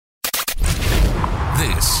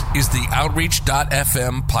This is the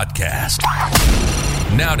Outreach.fm podcast.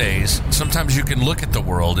 Nowadays, sometimes you can look at the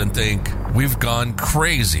world and think, we've gone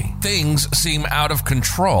crazy. Things seem out of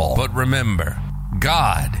control. But remember,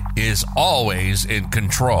 God is always in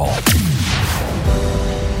control.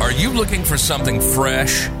 Are you looking for something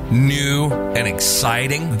fresh, new, and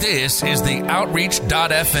exciting? This is the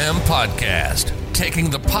Outreach.fm podcast, taking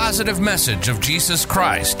the positive message of Jesus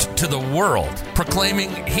Christ to the world, proclaiming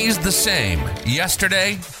He's the same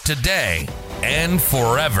yesterday, today, and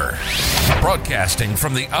forever. Broadcasting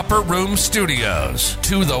from the Upper Room Studios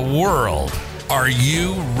to the world. Are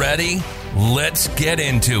you ready? Let's get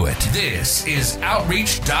into it. This is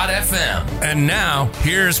Outreach.fm. And now,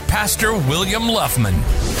 here's Pastor William Luffman.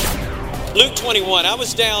 Luke 21. I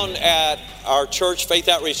was down at our church, Faith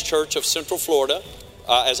Outreach Church of Central Florida,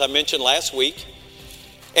 as I mentioned last week.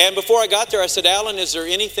 And before I got there, I said, Alan, is there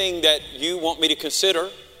anything that you want me to consider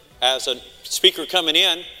as a speaker coming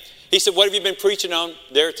in? He said, what have you been preaching on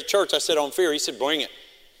there at the church? I said, on fear. He said, bring it.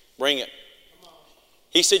 Bring it.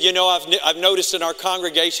 He said, you know, I've noticed in our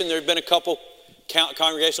congregation there have been a couple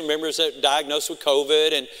congregational members that are diagnosed with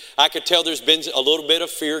COVID, and I could tell there's been a little bit of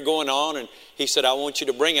fear going on. And he said, I want you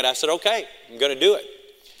to bring it. I said, okay, I'm going to do it.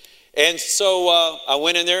 And so I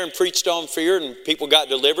went in there and preached on fear, and people got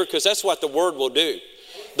delivered, because that's what the Word will do.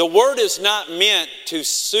 The Word is not meant to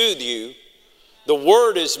soothe you. The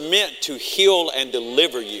Word is meant to heal and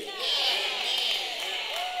deliver you.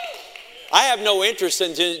 I have no interest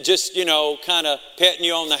in just, kind of petting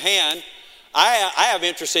you on the hand. I have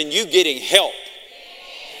interest in you getting help.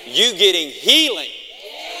 You getting healing.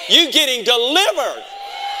 You getting delivered.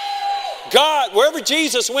 God, wherever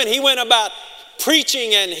Jesus went, He went about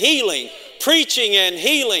preaching and healing, preaching and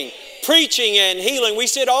healing, preaching and healing. We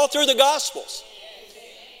see it all through the Gospels.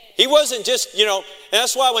 He wasn't just, and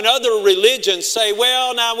that's why when other religions say,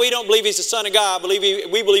 well, now we don't believe He's the Son of God, we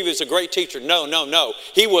believe He's a great teacher. No.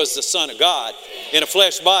 He was the Son of God in a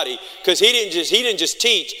flesh body, because He didn't just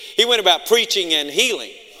teach. He went about preaching and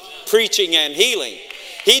healing, preaching and healing.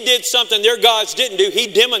 He did something their gods didn't do. He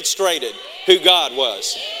demonstrated who God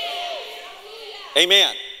was.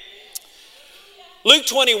 Amen. Luke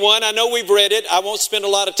 21, I know we've read it. I won't spend a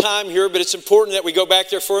lot of time here, but it's important that we go back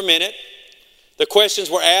there for a minute. The questions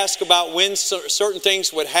were asked about when certain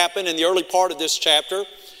things would happen in the early part of this chapter.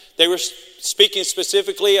 They were speaking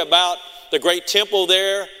specifically about the great temple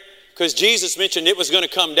there, because Jesus mentioned it was going to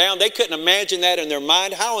come down. They couldn't imagine that in their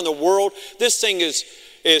mind. How in the world? This thing is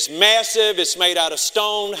massive. It's made out of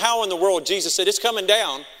stone. How in the world? Jesus said, it's coming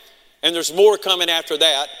down, and there's more coming after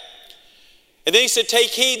that. And then He said, take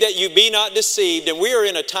heed that you be not deceived. And we are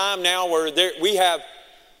in a time now where we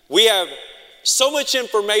have so much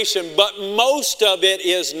information, but most of it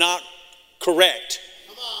is not correct.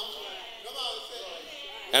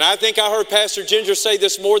 And I think I heard Pastor Ginger say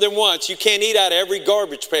this more than once. You can't eat out of every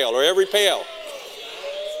garbage pail or every pail.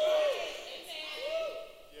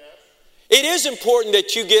 It is important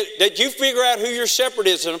that you figure out who your shepherd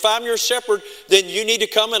is. And if I'm your shepherd, then you need to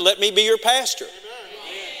come and let me be your pastor.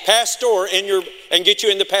 Pastor and get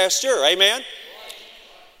you in the pasture. Amen.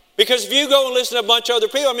 Because if you go and listen to a bunch of other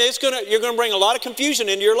people, you're going to bring a lot of confusion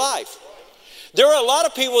into your life. There are a lot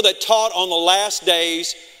of people that taught on the last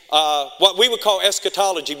days what we would call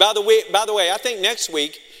eschatology. By the way, I think next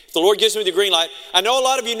week, if the Lord gives me the green light, I know a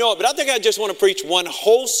lot of you know it, but I think I just want to preach one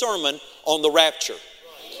whole sermon on the rapture.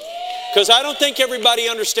 Because I don't think everybody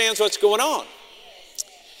understands what's going on.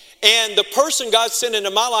 And the person God sent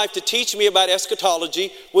into my life to teach me about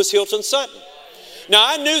eschatology was Hilton Sutton. Now,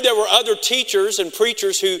 I knew there were other teachers and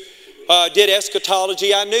preachers who did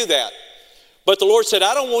eschatology. I knew that. But the Lord said,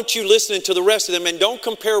 I don't want you listening to the rest of them, and don't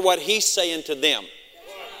compare what He's saying to them.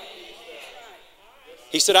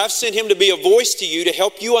 He said, I've sent Him to be a voice to you to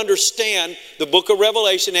help you understand the book of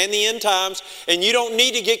Revelation and the end times, and you don't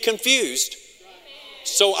need to get confused.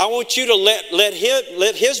 So I want you to let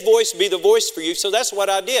His voice be the voice for you. So that's what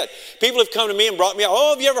I did. People have come to me and brought me out.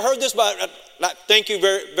 Oh, have you ever heard this? Thank you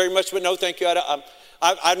very, very much, but no, thank you.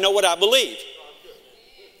 I know what I believe.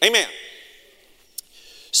 Amen.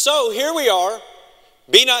 So here we are.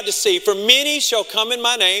 Be not deceived. For many shall come in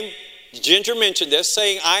my name. Ginger mentioned this,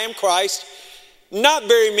 saying, I am Christ. Not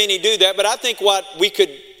very many do that, but I think what we could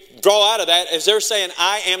draw out of that is they're saying,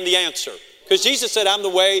 I am the answer. Because Jesus said, I'm the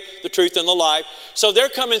way, the truth, and the life. So they're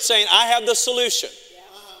coming saying, I have the solution.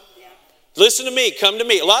 Listen to me, come to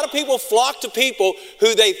me. A lot of people flock to people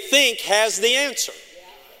who they think has the answer.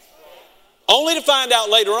 Only to find out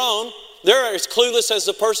later on, they're as clueless as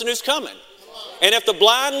the person who's coming. And if the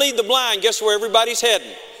blind lead the blind, guess where everybody's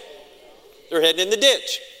heading? They're heading in the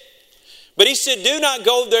ditch. But He said, do not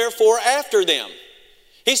go therefore after them.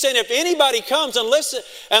 He said, if anybody comes, unless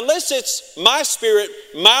it's my spirit,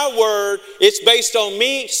 my word, it's based on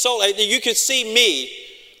me, so you can see me,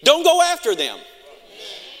 don't go after them.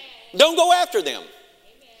 Don't go after them.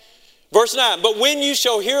 Verse 9, but when you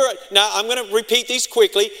shall hear it, now I'm going to repeat these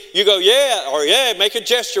quickly. You go, yeah, or yeah, make a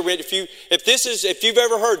gesture if you've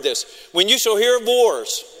ever heard this. When you shall hear of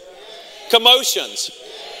wars, commotions,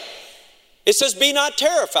 it says, be not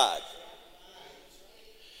terrified.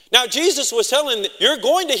 Now, Jesus was telling them, you're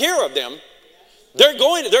going to hear of them. There are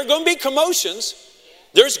going to be commotions.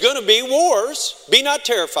 There's going to be wars. Be not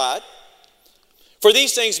terrified. For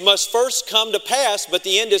these things must first come to pass, but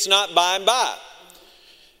the end is not by and by.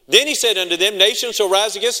 Then he said unto them, nation shall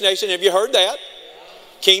rise against nation. Have you heard that?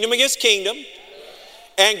 Kingdom against kingdom.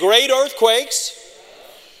 And great earthquakes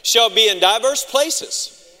shall be in diverse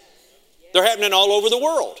places. They're happening all over the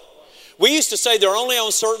world. We used to say they're only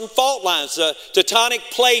on certain fault lines, tectonic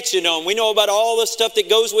plates, and we know about all the stuff that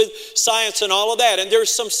goes with science and all of that. And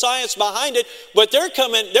there's some science behind it, but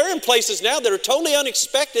they're in places now that are totally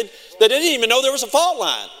unexpected that they didn't even know there was a fault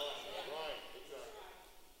line.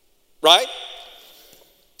 Right?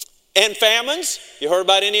 And famines, you heard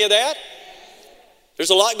about any of that?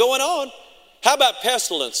 There's a lot going on. How about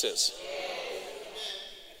pestilences?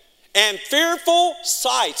 And fearful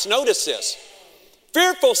sights. Notice this.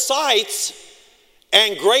 Fearful sights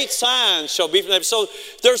and great signs shall be from them. So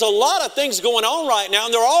there's a lot of things going on right now,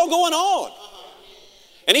 and they're all going on.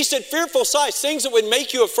 And he said fearful sights, things that would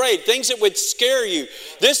make you afraid, things that would scare you.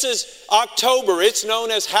 This is October. It's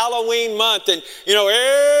known as Halloween month. And,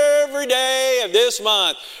 every day of this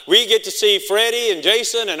month, we get to see Freddie and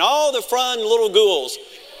Jason and all the fun little ghouls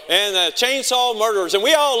and the chainsaw murderers. And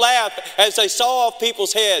we all laugh as they saw off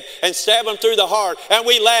people's head and stab them through the heart. And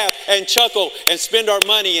we laugh and chuckle and spend our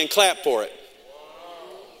money and clap for it.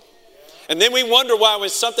 And then we wonder why when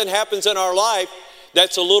something happens in our life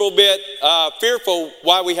that's a little bit fearful,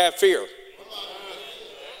 why we have fear.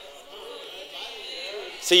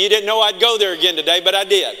 See, you didn't know I'd go there again today, but I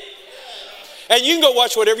did. And you can go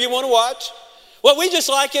watch whatever you want to watch. Well, we just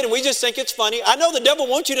like it and we just think it's funny. I know the devil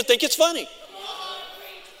wants you to think it's funny.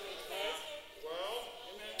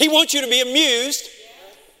 He wants you to be amused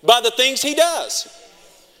by the things he does.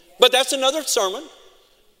 But that's another sermon.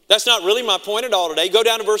 That's not really my point at all today. Go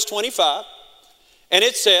down to verse 25. And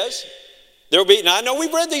it says, now I know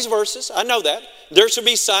we've read these verses. I know that. There shall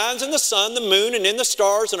be signs in the sun, the moon, and in the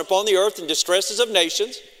stars, and upon the earth, and distresses of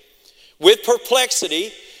nations, with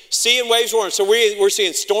perplexity, sea and waves roaring. So we're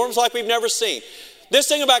seeing storms like we've never seen. This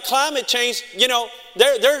thing about climate change,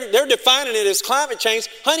 they're defining it as climate change.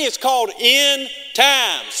 Honey, it's called end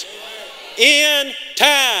times. End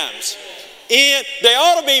times.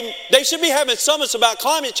 They should be having summits about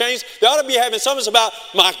climate change. They ought to be having summits about,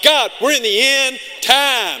 my God, we're in the end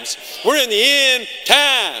times. We're in the end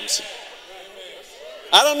times.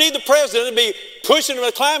 I don't need the president to be pushing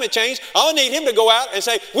the climate change. I need him to go out and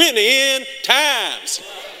say, we're in the end times.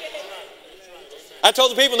 I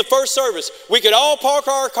told the people in the first service, we could all park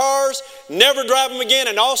our cars, never drive them again,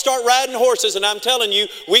 and all start riding horses. And I'm telling you,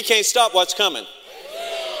 we can't stop what's coming.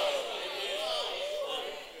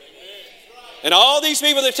 And all these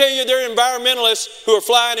people that tell you they're environmentalists who are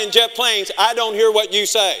flying in jet planes, I don't hear what you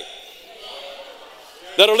say.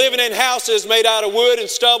 That are living in houses made out of wood and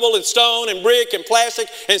stubble and stone and brick and plastic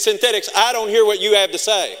and synthetics, I don't hear what you have to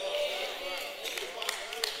say.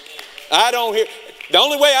 I don't hear. The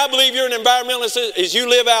only way I believe you're an environmentalist is you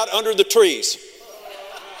live out under the trees.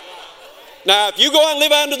 Now, if you go out and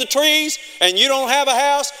live under the trees and you don't have a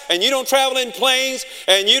house and you don't travel in planes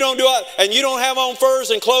and you don't have on furs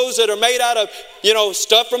and clothes that are made out of,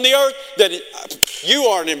 stuff from the earth, then you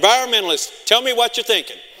are an environmentalist. Tell me what you're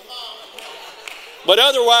thinking. But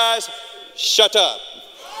otherwise, shut up.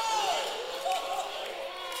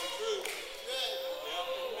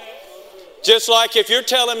 Just like if you're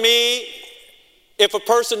telling me if a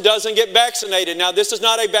person doesn't get vaccinated. Now, this is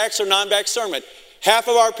not a vax or non-vax sermon. Half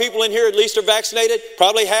of our people in here at least are vaccinated.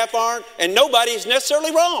 Probably half aren't. And nobody's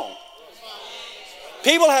necessarily wrong.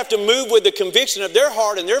 People have to move with the conviction of their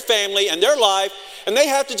heart and their family and their life. And they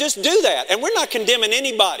have to just do that. And we're not condemning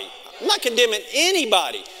anybody. I'm not condemning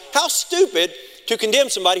anybody. How stupid to condemn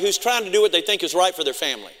somebody who's trying to do what they think is right for their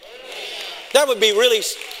family. That'd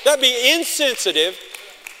be insensitive.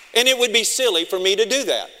 And it would be silly for me to do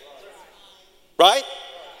that. Right?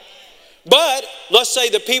 But let's say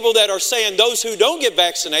the people that are saying, those who don't get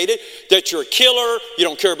vaccinated, that you're a killer, you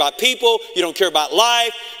don't care about people, you don't care about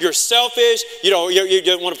life, you're selfish, you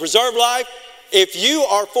don't want to preserve life. If you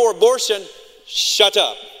are for abortion, shut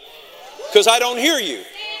up. Because I don't hear you.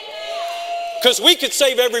 Because we could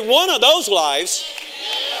save every one of those lives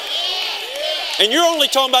And you're only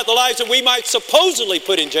talking about the lives that we might supposedly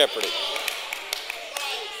put in jeopardy.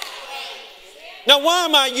 Now, why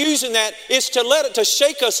am I using that? It's to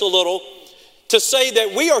shake us a little, to say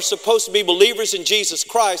that we are supposed to be believers in Jesus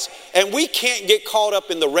Christ, and we can't get caught up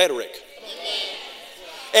in the rhetoric.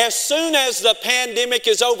 As soon as the pandemic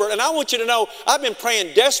is over, and I want you to know, I've been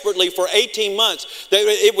praying desperately for 18 months that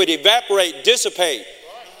it would evaporate, dissipate,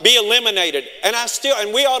 be eliminated. And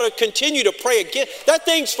we ought to continue to pray again. That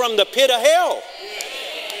thing's from the pit of hell.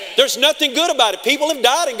 There's nothing good about it. People have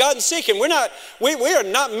died and gotten sick, and we are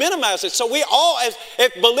not minimizing it. So we all,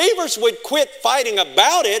 if believers would quit fighting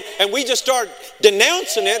about it and we just start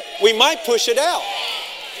denouncing it, we might push it out.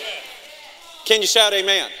 Can you shout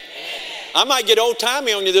amen? I might get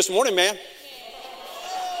old-timey on you this morning, man.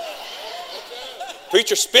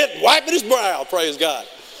 Preacher spit wiping his brow, praise God.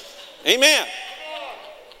 Amen.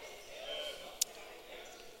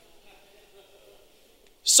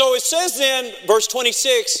 So it says then, verse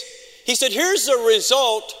 26, he said, here's the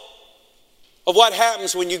result of what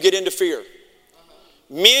happens when you get into fear.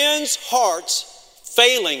 Men's hearts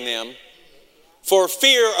failing them for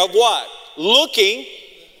fear of what? Looking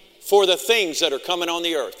for the things that are coming on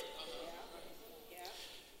the earth.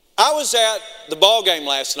 I was at the ball game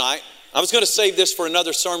last night. I was going to save this for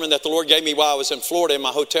another sermon that the Lord gave me while I was in Florida in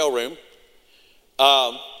my hotel room.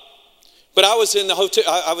 But I was in the hotel.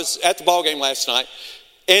 I was at the ball game last night,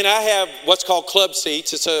 and I have what's called club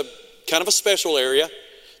seats. It's a kind of a special area.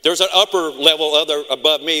 There's an upper level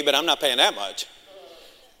above me, but I'm not paying that much.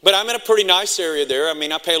 But I'm in a pretty nice area there. I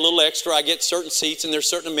mean, I pay a little extra. I get certain seats, and there's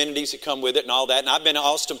certain amenities that come with it and all that. And I've been an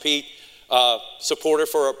Austin Peay supporter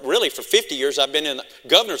for 50 years. I've been in the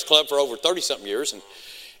Governor's Club for over 30-something years.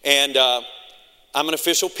 And I'm an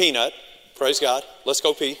official peanut. Praise God. Let's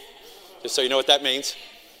go P. Just so you know what that means.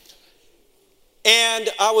 And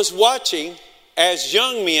I was watching as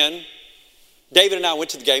young men, David and I went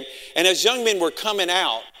to the game, and as young men were coming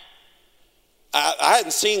out, I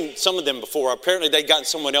hadn't seen some of them before. Apparently they'd gotten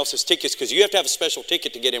someone else's tickets because you have to have a special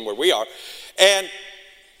ticket to get in where we are. And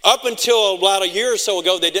up until about a year or so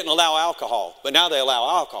ago, they didn't allow alcohol, but now they allow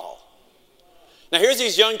alcohol. Now here's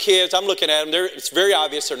these young kids. I'm looking at them. It's very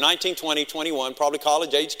obvious. They're 19, 20, 21, probably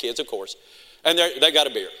college-age kids, of course. And they got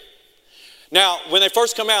a beer. Now, when they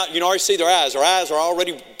first come out, you can already see their eyes. Their eyes are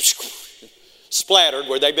already splattered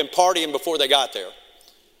where they've been partying before they got there.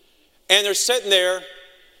 And they're sitting there,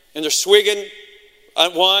 and they're swigging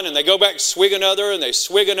one, and they go back and swig another, and they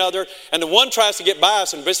swig another. And the one tries to get by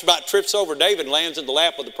us and just about trips over David and lands in the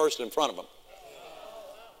lap of the person in front of him.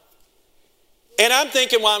 And I'm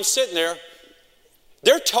thinking while I'm sitting there,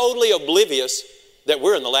 they're totally oblivious that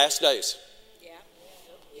we're in the last days.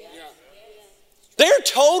 They're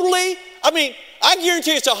totally, I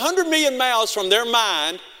guarantee it's 100 million miles from their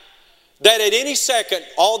mind that at any second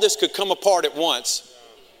all this could come apart at once.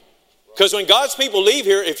 Because when God's people leave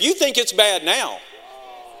here, if you think it's bad now,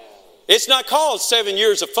 it's not called 7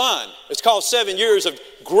 years of fun. It's called 7 years of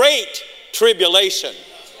great tribulation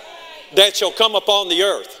that shall come upon the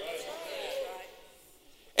earth.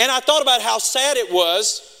 And I thought about how sad it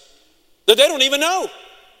was that they don't even know.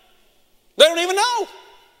 They don't even know.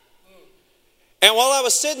 And while I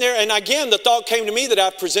was sitting there, and again, the thought came to me that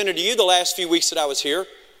I've presented to you the last few weeks that I was here.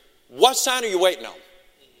 What sign are you waiting on?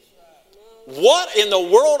 What in the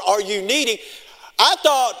world are you needing? I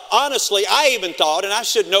thought, honestly, I even thought, and I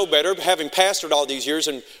should know better, having pastored all these years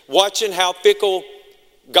and watching how fickle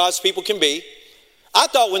God's people can be. I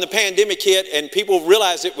thought when the pandemic hit and people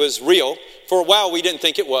realized it was real, for a while we didn't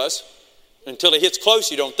think it was. Until it hits close,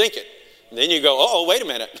 you don't think it. And then you go, oh, wait a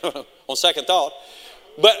minute, on second thought.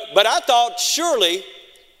 But I thought surely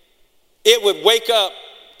it would wake up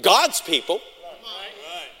God's people.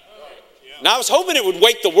 Now I was hoping it would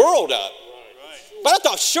wake the world up. But I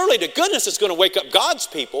thought surely to goodness it's going to wake up God's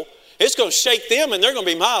people. It's going to shake them and they're going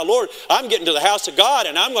to be, my Lord, I'm getting to the house of God.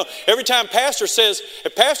 And I'm going, every time pastor says,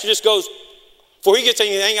 if pastor just goes, before he gets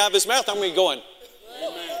anything out of his mouth, I'm going to be going,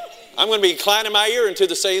 I'm going to be inclining my ear into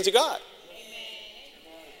the sayings of God.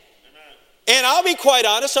 And I'll be quite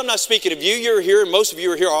honest, I'm not speaking of you. You're here, and most of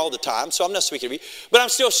you are here all the time, so I'm not speaking of you. But I'm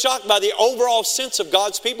still shocked by the overall sense of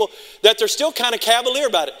God's people that they're still kind of cavalier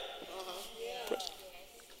about it.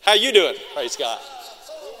 How you doing? Praise God.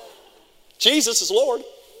 Jesus is Lord.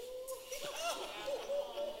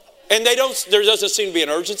 And there doesn't seem to be an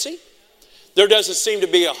urgency. There doesn't seem to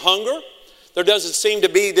be a hunger. There doesn't seem to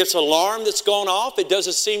be this alarm that's gone off. It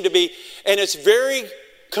doesn't seem to be, and it's very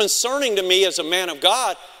concerning to me as a man of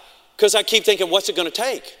God, because I keep thinking, what's it going to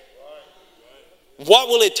take? What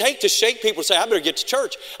will it take to shake people and say, I better get to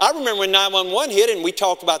church? I remember when 911 hit, and we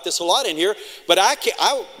talked about this a lot in here, but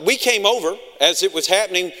we came over as it was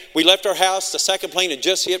happening. We left our house. The second plane had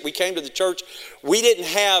just hit. We came to the church. We didn't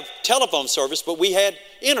have telephone service, but we had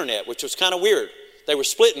internet, which was kind of weird. They were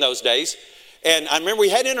split in those days. And I remember we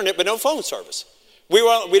had internet, but no phone service.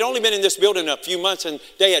 We'd only been in this building a few months, and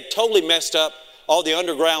they had totally messed up all the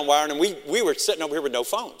underground wiring, and we were sitting over here with no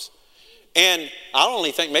phones. And I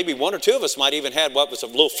only think maybe one or two of us might even had what was a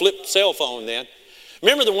little flip cell phone then.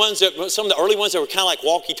 Remember the ones some of the early ones that were kind of like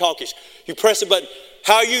walkie-talkies. You press a button,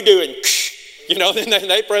 how are you doing? You know, then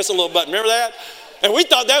they press a little button. Remember that? And we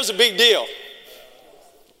thought that was a big deal.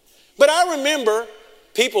 But I remember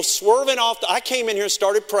people swerving off. I came in here and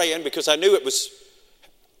started praying because I knew it was,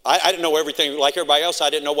 I didn't know everything like everybody else. I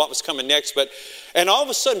didn't know what was coming next. And all of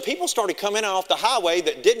a sudden, people started coming off the highway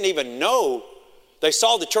that didn't even know. They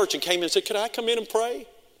saw the church and came in and said, can I come in and pray?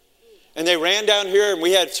 And they ran down here, and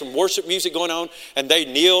we had some worship music going on, and they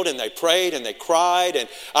kneeled and they prayed and they cried. And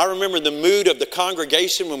I remember the mood of the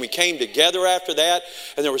congregation when we came together after that,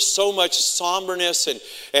 and there was so much somberness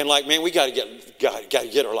and like, man, we got to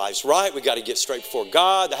get our lives right. We got to get straight before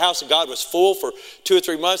God. The house of God was full for 2 or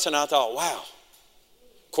 3 months, and I thought, wow.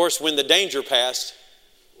 Of course, when the danger passed,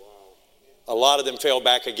 a lot of them fell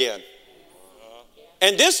back again.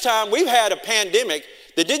 And this time we've had a pandemic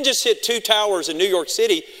that didn't just hit 2 towers in New York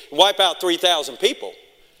City and wipe out 3,000 people.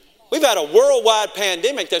 We've had a worldwide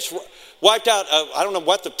pandemic that's wiped out, I don't know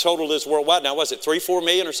what the total is worldwide now. Was it 3-4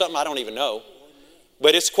 million or something? I don't even know.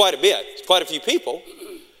 But it's quite a bit. It's quite a few people.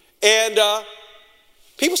 And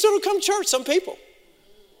people still don't come to church, some people.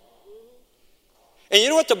 And you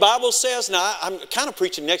know what the Bible says? Now, I'm kind of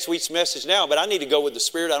preaching next week's message now, but I need to go with the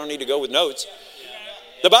Spirit. I don't need to go with notes.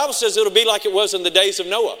 The Bible says it'll be like it was in the days of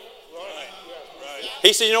Noah.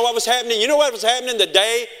 He said, you know what was happening? You know what was happening the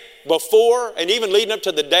day before and even leading up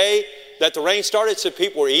to the day that the rain started? So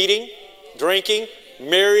people were eating, drinking,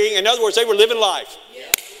 marrying. In other words, they were living life.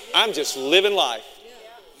 I'm just living life.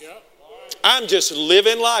 I'm just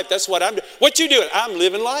living life. That's what I'm doing. What you doing? I'm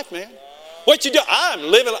living life, man. What you do? I'm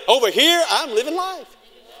living over here. I'm living life.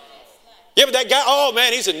 Yeah, but that guy, oh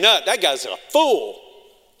man, he's a nut. That guy's a fool.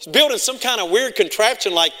 He's building some kind of weird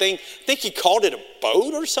contraption-like thing. I think he called it a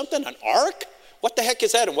boat or something, an ark. What the heck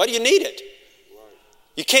is that, and why do you need it?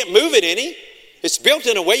 You can't move it any. It's built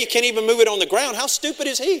in a way you can't even move it on the ground. How stupid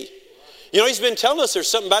is he? You know, he's been telling us there's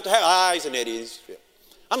something about to happen. He's an idiot.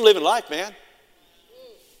 I'm living life, man.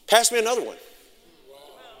 Pass me another one.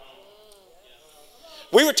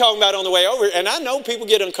 We were talking about on the way over, and I know people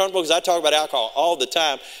get uncomfortable because I talk about alcohol all the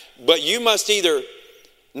time, but you must either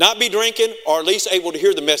not be drinking or at least able to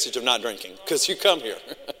hear the message of not drinking because you come here.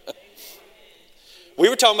 We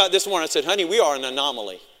were talking about this morning. I said, honey, we are an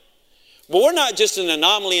anomaly. But we're not just an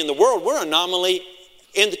anomaly in the world. We're an anomaly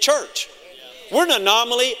in the church. We're an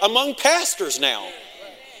anomaly among pastors now.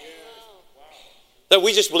 That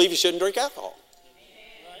we just believe you shouldn't drink alcohol.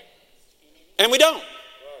 And we don't.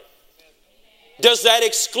 Does that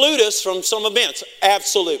exclude us from some events?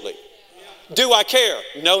 Absolutely. Do I care?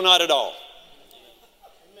 No, not at all.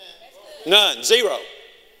 None. Zero.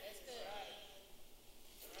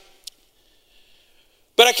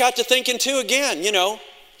 But I got to thinking too again, you know,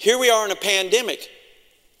 here we are in a pandemic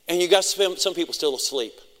and you got some people still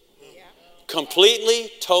asleep.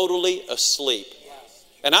 Completely, totally asleep.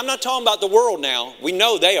 And I'm not talking about the world now. We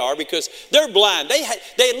know they are because they're blind. They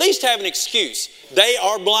at least have an excuse. They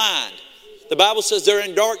are blind. The Bible says they're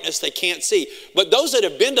in darkness, they can't see. But those that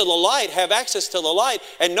have been to the light have access to the light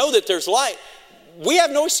and know that there's light. We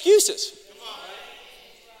have no excuses.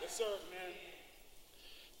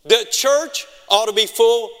 The church ought to be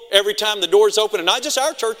full every time the doors open. And not just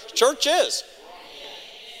our church, churches.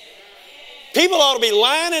 People ought to be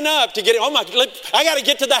lining up to get it. I got to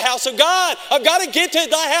get to the house of God. I've got to get to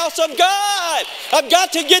the house of God. I've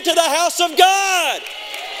got to get to the house of God.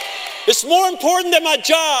 It's more important than my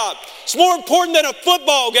job. It's more important than a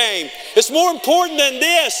football game. It's more important than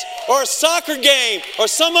this or a soccer game or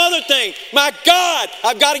some other thing. My God,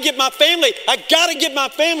 I've got to get my family. I've got to get my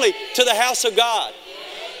family to the house of God.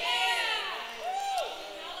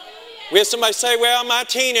 We had somebody say, well, my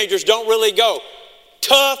teenagers don't really go.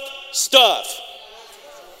 Tough stuff.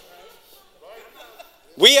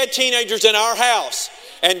 We had teenagers in our house.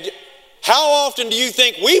 And how often do you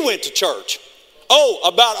think we went to church? Oh,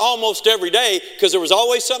 about almost every day because there was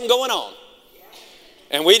always something going on.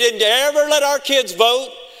 And we didn't ever let our kids vote.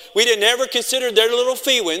 We didn't ever consider their little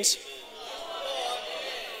feelings.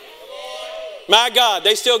 My God,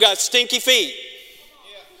 they still got stinky feet.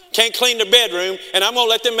 Can't clean their bedroom, and I'm going to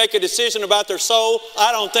let them make a decision about their soul?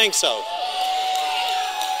 I don't think so.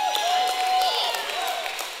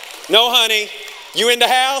 No, honey. You in the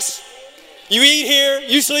house? You eat here?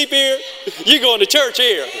 You sleep here? You going to church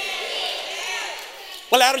here?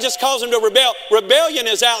 Well, that'll just cause them to rebel. Rebellion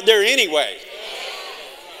is out there anyway.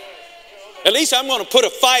 At least I'm going to put a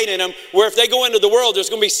fight in them where if they go into the world, there's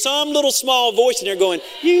going to be some little small voice in there going,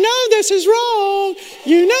 you know this is wrong.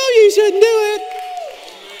 You know you shouldn't do it.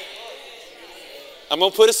 I'm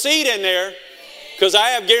going to put a seed in there because I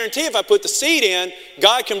have guarantee if I put the seed in,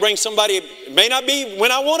 God can bring somebody, it may not be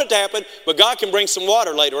when I want it to happen, but God can bring some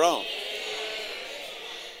water later on.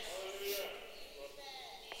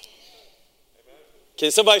 Can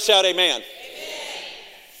somebody shout amen? Amen.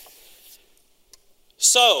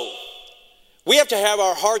 So, we have to have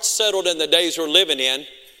our hearts settled in the days we're living in.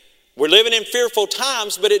 We're living in fearful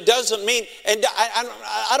times, but it doesn't mean, and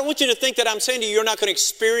I don't want you to think that I'm saying to you, you're not going to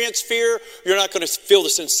experience fear. You're not going to feel the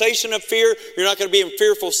sensation of fear. You're not going to be in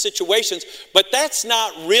fearful situations. But that's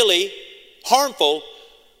not really harmful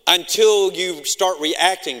until you start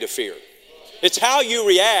reacting to fear. It's how you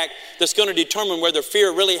react that's going to determine whether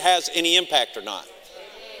fear really has any impact or not.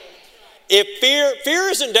 If fear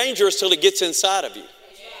isn't dangerous till it gets inside of you.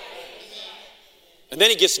 And then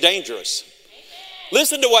it gets dangerous.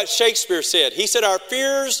 Listen to what Shakespeare said. He said, our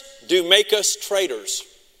fears do make us traitors.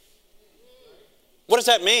 What does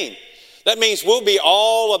that mean? That means we'll be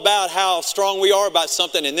all about how strong we are about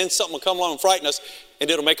something, and then something will come along and frighten us, and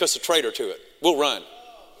it'll make us a traitor to it. We'll run.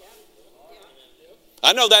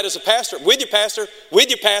 I know that as a pastor. With your pastor, with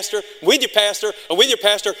your pastor, with your pastor, and with your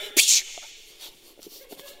pastor.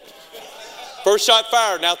 First shot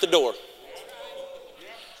fired and out the door.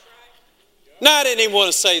 Now, I didn't even want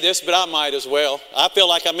to say this, but I might as well. I feel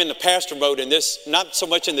like I'm in the pastor mode in this, not so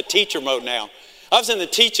much in the teacher mode now. I was in the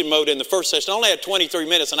teaching mode in the first session. I only had 23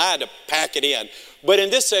 minutes and I had to pack it in. But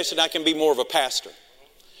in this session, I can be more of a pastor.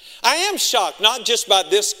 I am shocked, not just by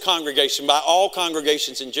this congregation, by all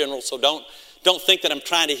congregations in general, so don't think that I'm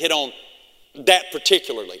trying to hit on that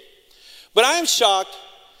particularly. But I am shocked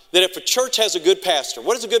that if a church has a good pastor,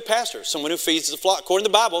 what is a good pastor? Someone who feeds the flock. According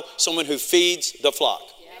to the Bible, someone who feeds the flock.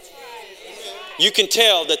 You can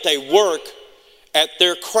tell that they work at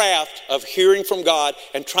their craft of hearing from God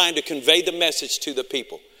and trying to convey the message to the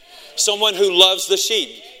people. Someone who loves the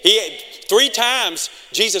sheep. 3 times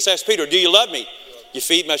Jesus asked Peter, do you love me? You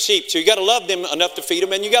feed my sheep. So you got to love them enough to feed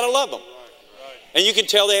them, and you got to love them. And you can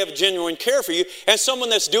tell they have a genuine care for you, and someone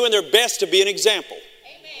that's doing their best to be an example.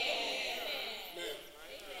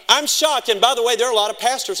 I'm shocked, and by the way, there are a lot of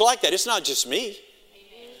pastors like that. It's not just me.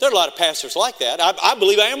 There are a lot of pastors like that. I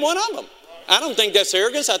believe I am one of them. I don't think that's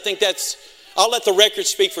arrogance. I think I'll let the record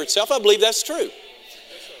speak for itself. I believe that's true.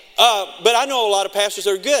 But I know a lot of pastors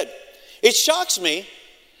that are good. It shocks me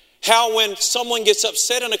how when someone gets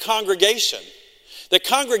upset in a congregation, the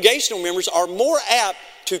congregational members are more apt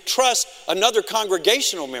to trust another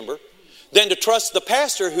congregational member than to trust the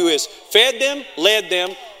pastor who has fed them, led them,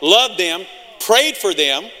 loved them, prayed for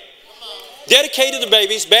them, dedicated the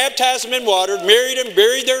babies, baptized them in water, married them,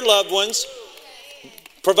 buried their loved ones,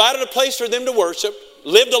 provided a place for them to worship,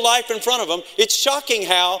 lived a life in front of them. It's shocking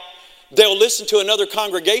how they'll listen to another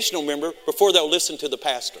congregational member before they'll listen to the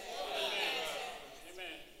pastor.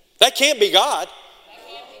 That can't be God.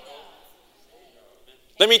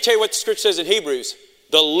 Let me tell you what the scripture says in Hebrews.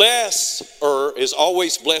 The lesser is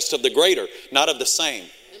always blessed of the greater, not of the same.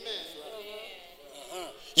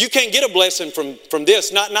 You can't get a blessing from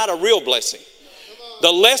this, not a real blessing.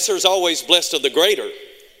 The lesser is always blessed of the greater.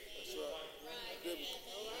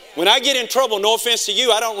 When I get in trouble, no offense to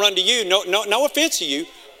you, I don't run to you. No offense to you.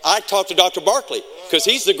 I talk to Dr. Barkley because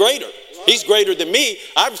he's the greater. He's greater than me.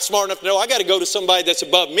 I'm smart enough to know I got to go to somebody that's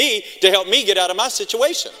above me to help me get out of my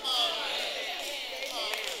situation.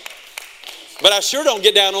 But I sure don't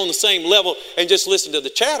get down on the same level and just listen to the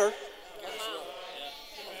chatter.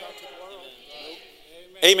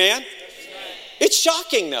 Amen? It's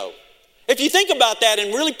shocking though. If you think about that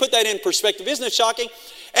and really put that in perspective, isn't it shocking?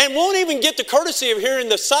 And won't even get the courtesy of hearing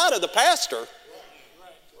the side of the pastor.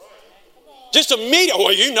 Just immediately,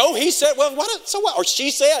 well, you know, he said, well, what, so what? Or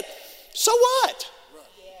she said, so what?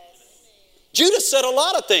 Judas said a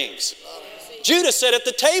lot of things. Judas said at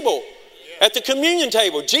the table, at the communion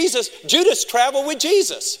table, Judas traveled with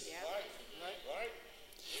Jesus.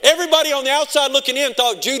 Everybody on the outside looking in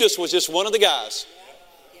thought Judas was just one of the guys.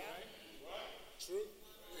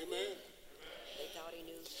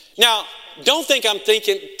 Now, don't think I'm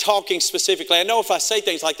talking specifically. I know if I say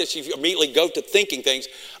things like this, you immediately go to thinking things.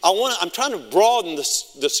 I'm trying to broaden the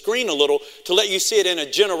screen a little to let you see it in a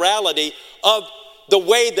generality of the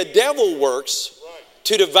way the devil works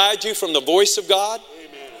to divide you from the voice of God,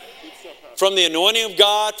 from the anointing of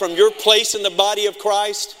God, from your place in the body of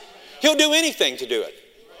Christ. He'll do anything to do it.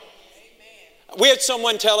 We had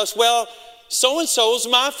someone tell us, well, so-and-so's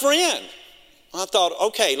my friend. I thought,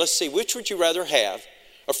 okay, let's see, which would you rather have?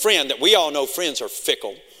 A friend that we all know friends are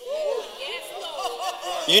fickle.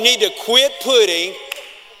 You need to quit putting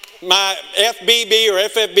my FBB or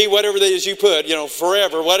FFB, whatever it is you put,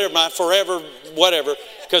 forever, whatever, my forever, whatever.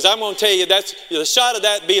 Because I'm going to tell you, that's the shot of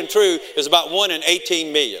that being true is about 1 in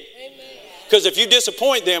 18 million. Because if you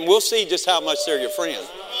disappoint them, we'll see just how much they're your friend.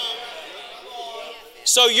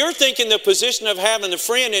 So you're thinking the position of having the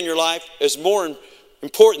friend in your life is more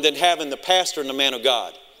important than having the pastor and the man of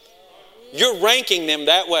God. You're ranking them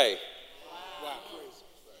that way.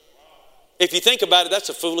 If you think about it, that's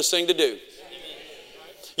a foolish thing to do.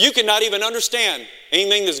 You cannot even understand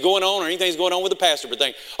anything that's going on or anything that's going on with the pastor. But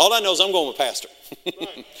all I know is I'm going with pastor.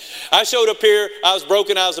 I showed up here. I was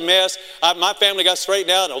broken. I was a mess. My family got straightened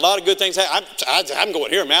out. A lot of good things happened. I'm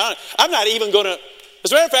going here, man. I'm not even going to.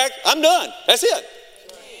 As a matter of fact, I'm done. That's it.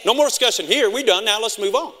 No more discussion here. We're done. Now let's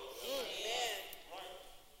move on.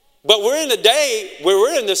 But we're in a day where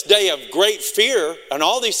we're in this day of great fear and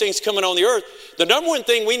all these things coming on the earth. The number one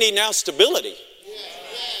thing we need now is stability.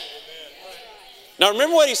 Now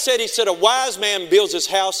remember what he said. He said a wise man builds his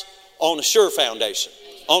house on a sure foundation,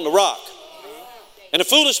 on the rock. And a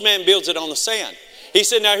foolish man builds it on the sand. He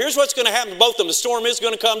said, now here's what's going to happen to both of them. The storm is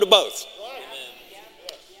going to come to both.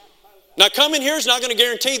 Now coming here is not going to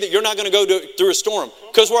guarantee that you're not going to go through a storm,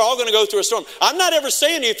 because we're all going to go through a storm. I'm not ever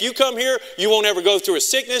saying if you come here, you won't ever go through a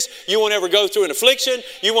sickness, you won't ever go through an affliction,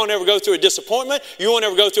 you won't ever go through a disappointment, you won't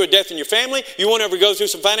ever go through a death in your family, you won't ever go through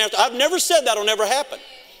some financial. I've never said that'll never happen.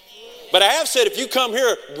 But I have said if you come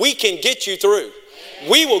here, we can get you through.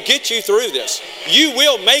 We will get you through this. You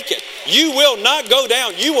will make it. You will not go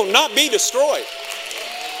down. You will not be destroyed.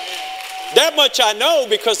 That much I know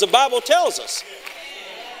because the Bible tells us.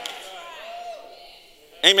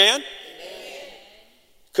 Amen?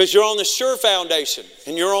 Because you're on the sure foundation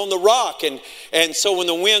and you're on the rock. And so when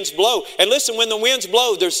the winds blow, and listen, when the winds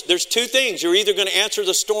blow, there's two things. You're either going to answer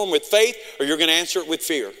the storm with faith or you're going to answer it with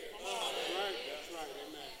fear.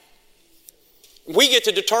 We get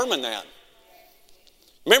to determine that.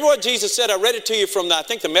 Remember what Jesus said? I read it to you from, I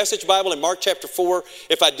think, the Message Bible in Mark chapter 4.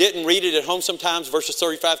 If I didn't read it at home sometimes, verses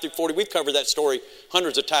 35 through 40. We've covered that story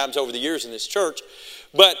hundreds of times over the years in this church.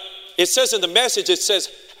 But it says in the Message, it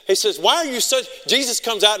says, why are you such, Jesus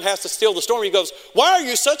comes out and has to steal the storm. He goes, why are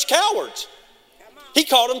you such cowards? He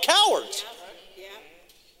called them cowards.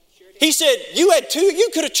 He said, you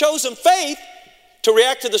could have chosen faith to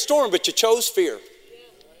react to the storm, but you chose fear.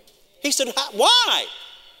 He said, why?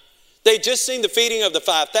 They'd just seen the feeding of the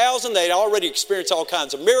 5,000. They'd already experienced all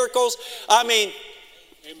kinds of miracles. I mean,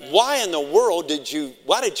 why in the world did you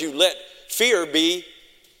let fear be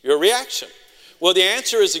your reaction? Well, the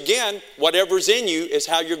answer is, again, whatever's in you is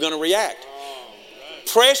how you're going to react.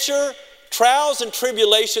 Pressure, trials and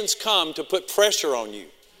tribulations come to put pressure on you.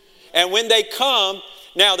 And when they come,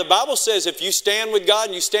 now the Bible says if you stand with God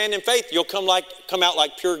and you stand in faith, you'll come out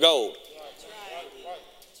like pure gold.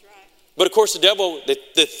 But of course the devil,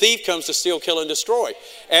 the thief comes to steal, kill, and destroy.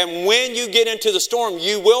 And when you get into the storm,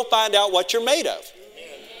 you will find out what you're made of.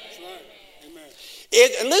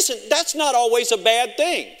 And listen, that's not always a bad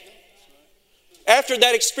thing. After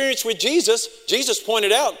that experience with Jesus, Jesus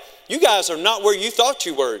pointed out, you guys are not where you thought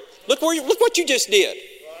you were. Look what you just did.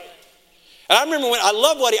 And I remember I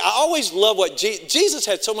always love what Jesus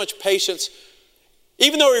had so much patience.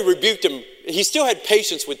 Even though he rebuked him, he still had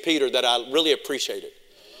patience with Peter that I really appreciated.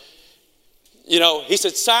 He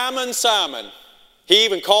said, Simon, Simon. He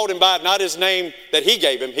even called him by not his name that he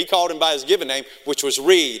gave him. He called him by his given name, which was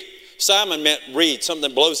reed. Simon meant reed, something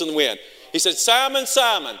that blows in the wind. He said, Simon,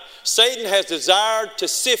 Simon, Satan has desired to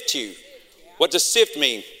sift you. What does sift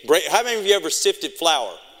mean? How many of you ever sifted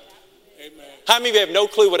flour? Amen. How many of you have no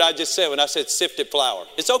clue what I just said when I said sifted flour?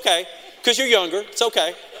 It's okay, because you're younger. It's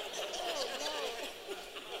okay.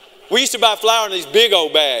 We used to buy flour in these big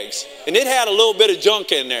old bags, and it had a little bit of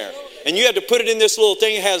junk in there. And you had to put it in this little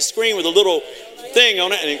thing. It has a screen with a little thing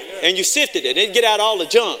on it, and you sifted it. It'd get out all the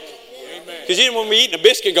junk. Because you didn't want me eating a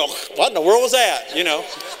biscuit and go, what in the world was that? And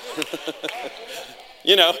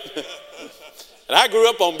I grew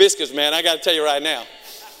up on biscuits, man. I got to tell you right now.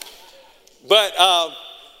 But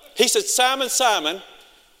he said, Simon, Simon.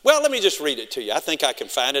 Well, let me just read it to you. I think I can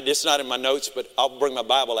find it. It's not in my notes, but I'll bring my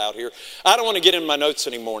Bible out here. I don't want to get in my notes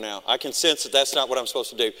anymore now. I can sense that that's not what I'm supposed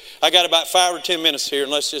to do. I got about 5 or 10 minutes here,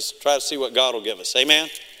 and let's just try to see what God will give us. Amen?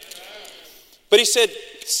 But he said,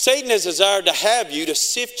 Satan has desired to have you, to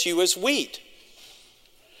sift you as wheat.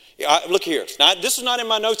 Look here. Now, this is not in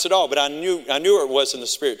my notes at all, but I knew where it was in the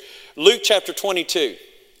Spirit. Luke chapter 22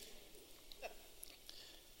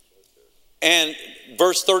 and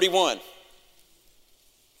verse 31.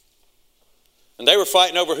 And they were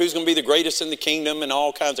fighting over who's going to be the greatest in the kingdom and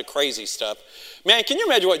all kinds of crazy stuff. Man, can you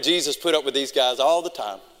imagine what Jesus put up with these guys all the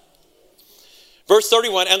time? Verse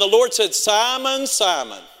 31, and the Lord said, Simon,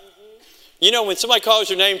 Simon. You know when somebody calls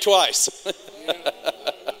your name twice.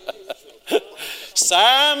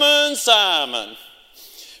 Simon, Simon.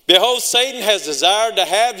 Behold, Satan has desired to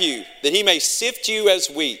have you, that he may sift you as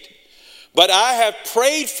wheat. But I have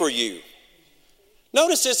prayed for you.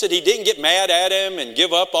 Notice this, that he didn't get mad at him and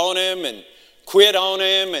give up on him and quit on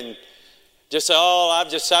him and just say, oh,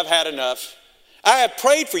 I've had enough. I have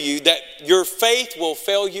prayed for you that your faith will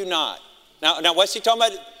fail you not. Now what's he talking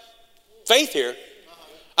about? Faith here.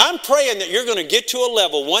 I'm praying that you're going to get to a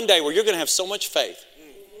level one day where you're going to have so much faith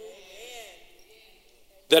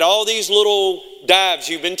that all these little dives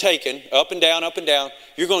you've been taking, up and down,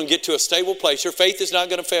 you're going to get to a stable place. Your faith is not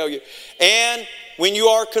going to fail you. And when you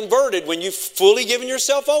are converted, when you've fully given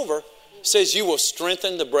yourself over, it says you will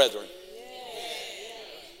strengthen the brethren.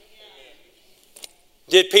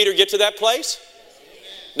 Did Peter get to that place?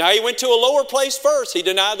 Now he went to a lower place first. He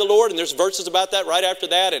denied the Lord, and there's verses about that right after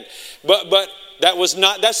that. But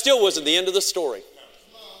that still wasn't the end of the story.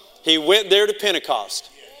 He went there to Pentecost.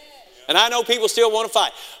 And I know people still want to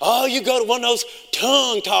fight. Oh, you go to one of those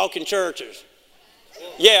tongue-talking churches.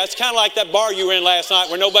 Yeah, it's kind of like that bar you were in last night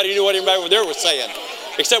where nobody knew what anybody over there was saying.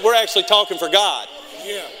 Except we're actually talking for God.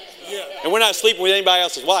 Yeah. And we're not sleeping with anybody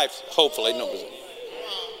else's wife, hopefully. Nobody's.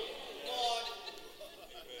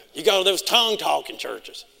 You go to those tongue-talking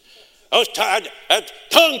churches. Those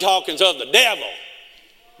tongue-talkings of the devil.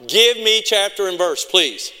 Give me chapter and verse,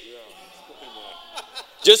 please.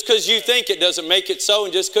 Just because you think it doesn't make it so,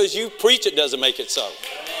 and just because you preach it doesn't make it so.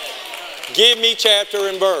 Give me chapter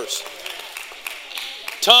and verse.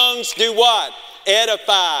 Tongues do what?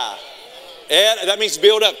 Edify. That means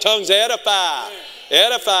build up. Tongues edify.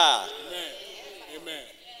 Edify. Amen.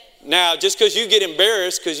 Now, just because you get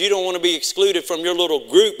embarrassed because you don't want to be excluded from your little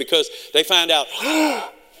group because they find out, you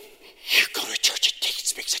go to church and Deacon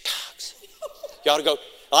speaks in tongues. You ought to go.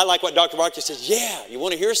 I like what Dr. Barkley says. Yeah, you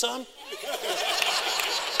want to hear some?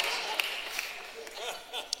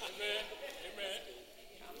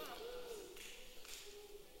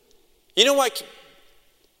 You know what?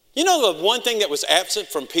 You know the one thing that was absent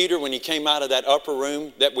from Peter when he came out of that upper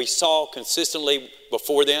room that we saw consistently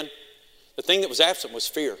before then? The thing that was absent was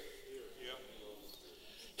fear.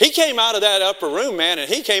 He came out of that upper room, man, and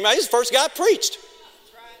he's the first guy preached.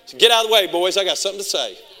 So get out of the way, boys, I got something to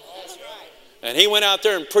say. And he went out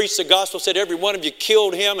there and preached the gospel, said every one of you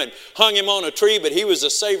killed him and hung him on a tree, but he was the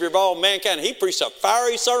Savior of all mankind. And he preached a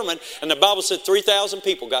fiery sermon, and the Bible said 3,000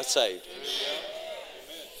 people got saved.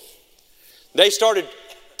 They started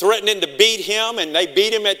threatening to beat him, and they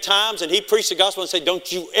beat him at times, and he preached the gospel and said,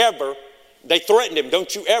 they threatened him,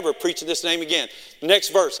 don't you ever preach in this name again. Next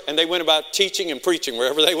verse, and they went about teaching and preaching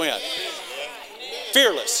wherever they went.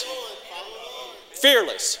 Fearless.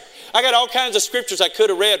 Fearless. I got all kinds of scriptures I could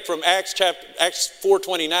have read from Acts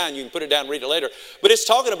 4:29. You can put it down and read it later. But it's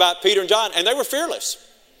talking about Peter and John, and they were fearless.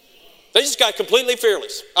 They just got completely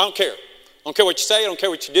fearless. I don't care. I don't care what you say. I don't care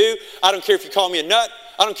what you do. I don't care if you call me a nut.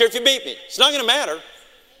 I don't care if you beat me. It's not going to matter.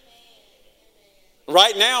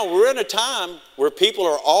 Right now, we're in a time where people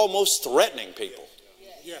are almost threatening people.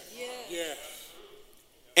 Yeah.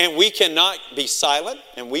 And we cannot be silent,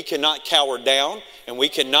 and we cannot cower down, and we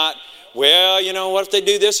cannot, well, you know, what if they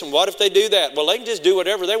do this and what if they do that? Well, they can just do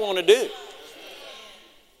whatever they want to do.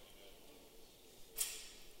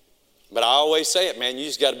 But I always say it, man, you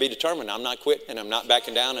just got to be determined. I'm not quitting, and I'm not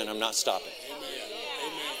backing down, and I'm not stopping.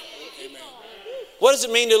 What does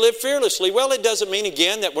it mean to live fearlessly? Well, it doesn't mean,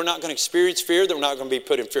 again, that we're not going to experience fear, that we're not going to be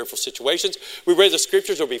put in fearful situations. We read the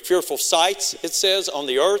scriptures, there'll be fearful sights, it says, on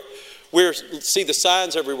the earth. We see the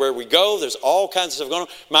signs everywhere we go. There's all kinds of stuff going on.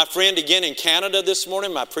 My friend, again, in Canada this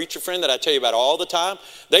morning, my preacher friend that I tell you about all the time,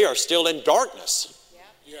 they are still in darkness.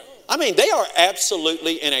 I mean, they are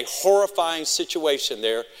absolutely in a horrifying situation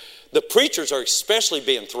there. The preachers are especially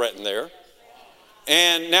being threatened there.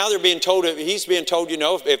 And now they're being told, he's being told, you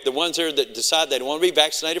know, if the ones there that decide they don't want to be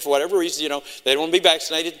vaccinated for whatever reason, you know, they don't want to be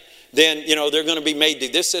vaccinated, then, you know, they're going to be made to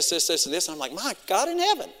do this, and this. And I'm like, my God in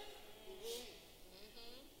heaven.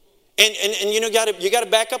 And you know, you got to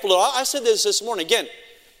back up a little. I said this morning, again,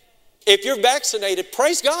 if you're vaccinated,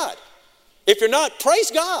 praise God. If you're not,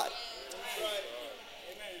 praise God.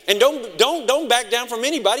 And don't back down from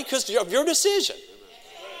anybody because of your decision.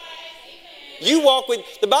 You walk with,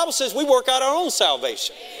 the Bible says we work out our own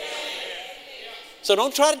salvation. So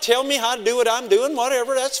don't try to tell me how to do what I'm doing,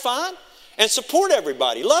 whatever, that's fine. And support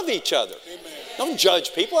everybody, love each other. Don't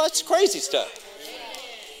judge people, that's crazy stuff.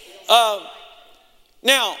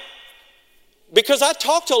 Now, because I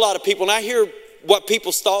talk to a lot of people and I hear what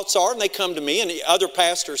people's thoughts are, and they come to me, and the other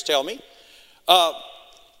pastors tell me.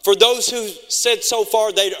 For those who said so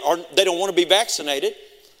far they don't want to be vaccinated,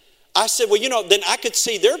 I said, well, then I could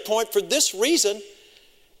see their point for this reason.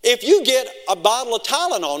 If you get a bottle of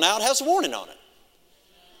Tylenol now, it has a warning on it.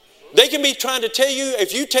 They can be trying to tell you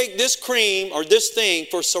if you take this cream or this thing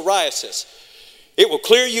for psoriasis, it will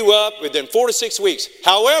clear you up within 4 to 6 weeks.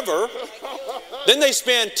 However, then they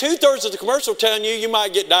spend 2/3 of the commercial telling you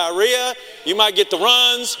might get diarrhea, you might get the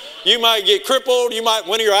runs, you might get crippled,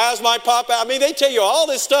 one of your eyes might pop out. I mean, they tell you all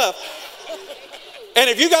this stuff. And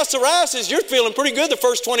if you got psoriasis, you're feeling pretty good the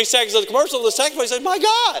first 20 seconds of the commercial. The second one, you say, my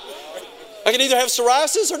God, I can either have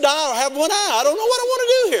psoriasis or die or have one eye. I don't know what I want to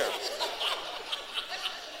do here.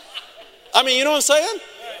 I mean, you know what I'm saying?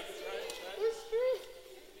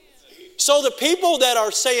 So the people that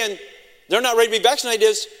are saying they're not ready to be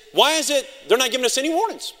vaccinated why is it they're not giving us any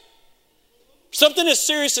warnings? Something as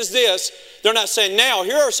serious as this, they're not saying, now,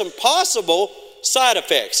 here are some possible side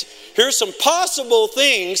effects. Here's some possible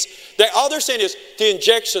things that all they're saying is the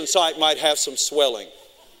injection site might have some swelling.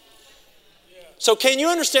 So can you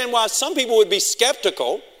understand why some people would be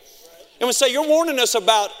skeptical and would say, you're warning us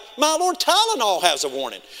about, my Lord, Tylenol has a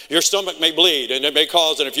warning. Your stomach may bleed and it may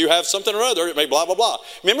cause, and if you have something or other, it may blah, blah, blah.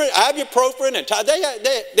 Remember ibuprofen and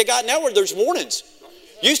they got now where there's warnings.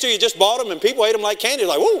 Used to you just bought them and people ate them like candy.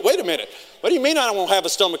 Like, whoa, wait a minute. What do you mean I won't have a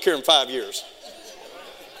stomach here in 5 years?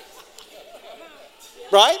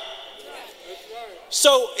 Right?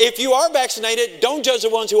 So if you are vaccinated, don't judge the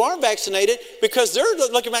ones who aren't vaccinated because they're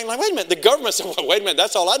looking back like, wait a minute, the government said, well, wait a minute,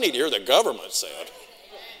 that's all I need to hear, the government said.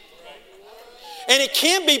 And it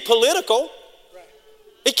can be political.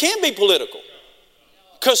 It can be political.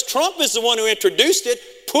 Because Trump is the one who introduced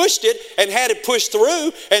it, pushed it, and had it pushed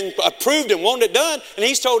through, and approved and wanted it done. And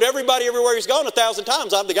he's told everybody everywhere he's gone 1,000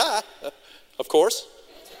 times, I'm the guy, of course.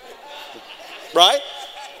 Right?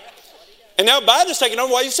 And now Biden's taking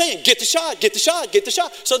over. What are you saying? Get the shot, get the shot, get the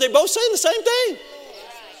shot. So they're both saying the same thing.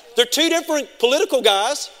 They're two different political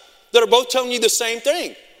guys that are both telling you the same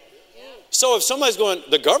thing. So if somebody's going,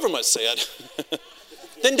 the government said,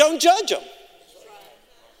 then don't judge them.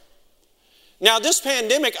 Now this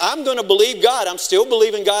pandemic, I'm going to believe God. I'm still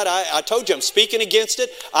believing God. I told you I'm speaking against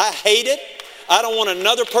it. I hate it. I don't want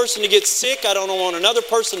another person to get sick. I don't want another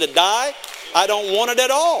person to die. I don't want it at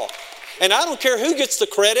all. And I don't care who gets the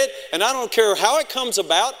credit, and I don't care how it comes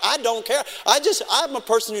about. I don't care. I'm a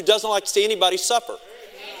person who doesn't like to see anybody suffer.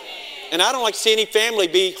 And I don't like to see any family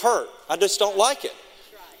be hurt. I just don't like it.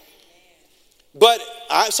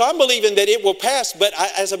 So I'm believing that it will pass. But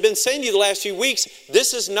as I've been saying to you the last few weeks,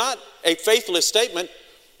 this is not a faithless statement,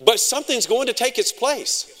 but something's going to take its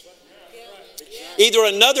place. Either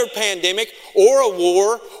another pandemic or a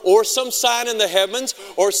war or some sign in the heavens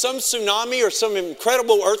or some tsunami or some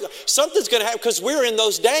incredible earthquake. Something's going to happen because we're in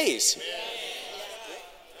those days.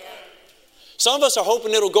 Some of us are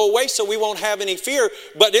hoping it'll go away so we won't have any fear,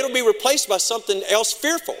 but it'll be replaced by something else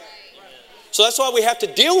fearful. So that's why we have to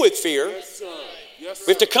deal with fear. We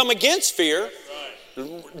have to come against fear.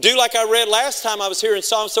 Do like I read last time I was here in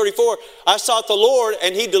Psalms 34. I sought the Lord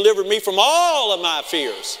and He delivered me from all of my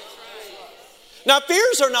fears. Now,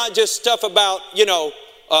 fears are not just stuff about, we know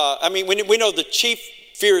the chief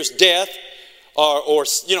fear is death or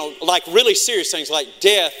like really serious things like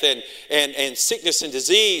death and sickness and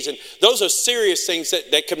disease. And those are serious things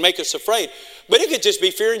that can make us afraid. But it could just be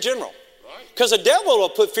fear in general. Because the devil will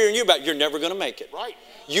put fear in you about you're never going to make it. Right.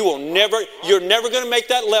 You're never going to make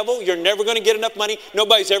that level. You're never going to get enough money.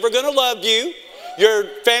 Nobody's ever going to love you. Your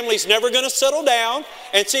family's never going to settle down.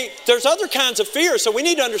 And see, there's other kinds of fear. So we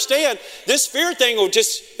need to understand this fear thing it'll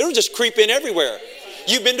just creep in everywhere.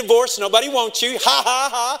 You've been divorced. Nobody wants you. Ha, ha,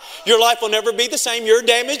 ha. Your life will never be the same. You're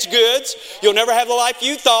damaged goods. You'll never have the life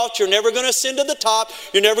you thought. You're never going to ascend to the top.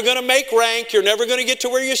 You're never going to make rank. You're never going to get to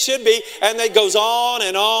where you should be. And it goes on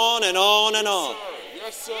and on and on and on.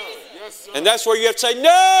 Yes, sir. Yes, sir. And that's where you have to say,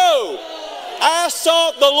 no, I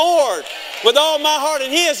sought the Lord with all my heart,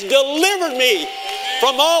 and He has delivered me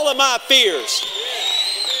from all of my fears.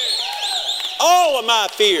 All of my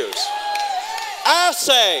fears. I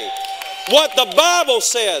say what the Bible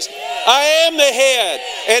says. I am the head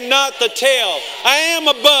and not the tail. I am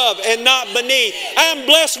above and not beneath. I am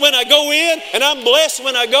blessed when I go in and I'm blessed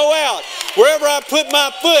when I go out. Wherever I put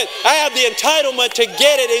my foot, I have the entitlement to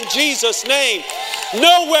get it in Jesus' name.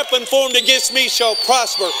 No weapon formed against me shall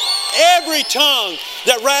prosper. Every tongue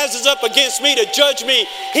that rises up against me to judge me,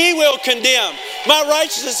 He will condemn. My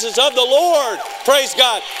righteousness is of the Lord. Praise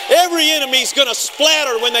God. Every enemy's going to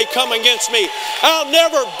splatter when they come against me. I'll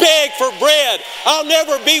never beg for bread. I'll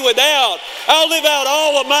never be without. I'll live out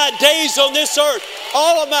all of my days on this earth.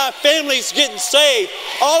 All of my family's getting saved.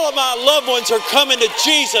 All of my loved ones are coming to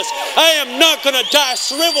Jesus. I am not going to die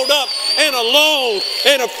shriveled up and alone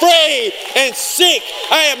and afraid and sick.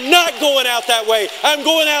 I am not going out that way. I'm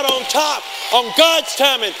going out on top, on God's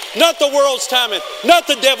timing, not the world's timing, not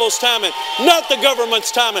the devil's timing, not the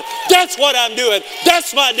government's timing. That's what I'm doing.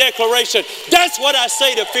 That's my declaration. That's what I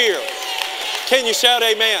say to fear. Can you shout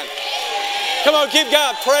amen? Come on, give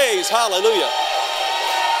God praise. Hallelujah.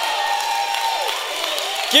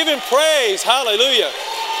 Give Him praise. Hallelujah.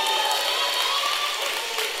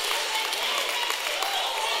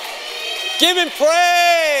 Give Him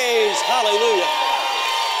praise. Hallelujah.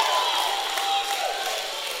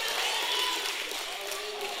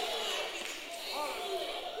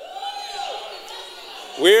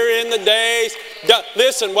 We're in the days.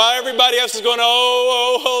 Listen, while everybody else is going,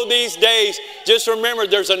 oh, these days, just remember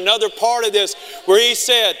there's another part of this where He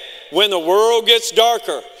said, when the world gets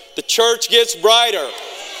darker, the church gets brighter.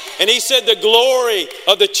 And He said the glory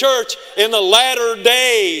of the church in the latter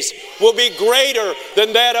days will be greater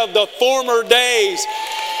than that of the former days.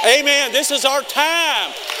 Amen. This is our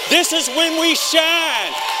time. This is when we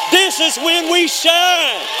shine. This is when we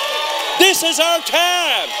shine. This is our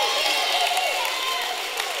time.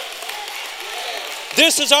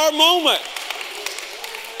 This is our moment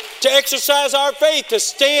to exercise our faith, to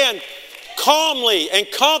stand calmly and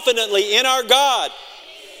confidently in our God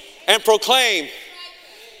and proclaim,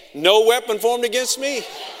 no weapon formed against me,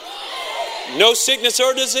 no sickness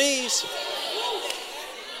or disease.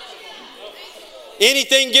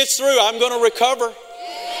 Anything gets through, I'm going to recover.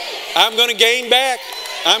 I'm going to gain back.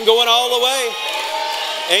 I'm going all the way.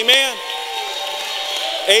 Amen.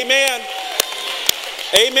 Amen.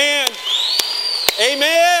 Amen.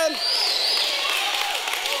 Amen.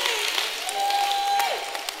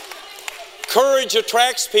 Courage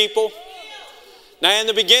attracts people. Now, in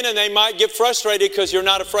the beginning, they might get frustrated because you're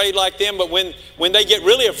not afraid like them. But when they get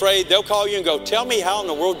really afraid, they'll call you and go, tell me how in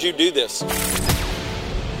the world you do this.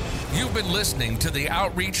 You've been listening to the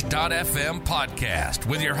Outreach.fm podcast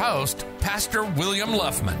with your host, Pastor William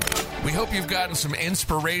Luffman. We hope you've gotten some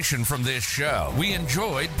inspiration from this show. We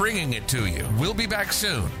enjoyed bringing it to you. We'll be back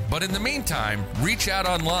soon. But in the meantime, reach out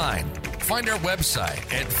online. Find our website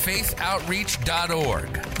at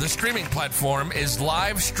faithoutreach.org. The streaming platform is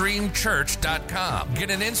livestreamchurch.com.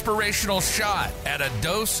 Get an inspirational shot at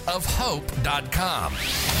adoseofhope.com.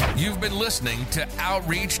 You've been listening to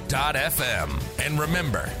Outreach.fm. And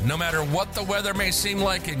remember, no matter what the weather may seem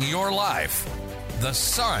like in your life, the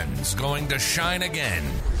sun's going to shine again.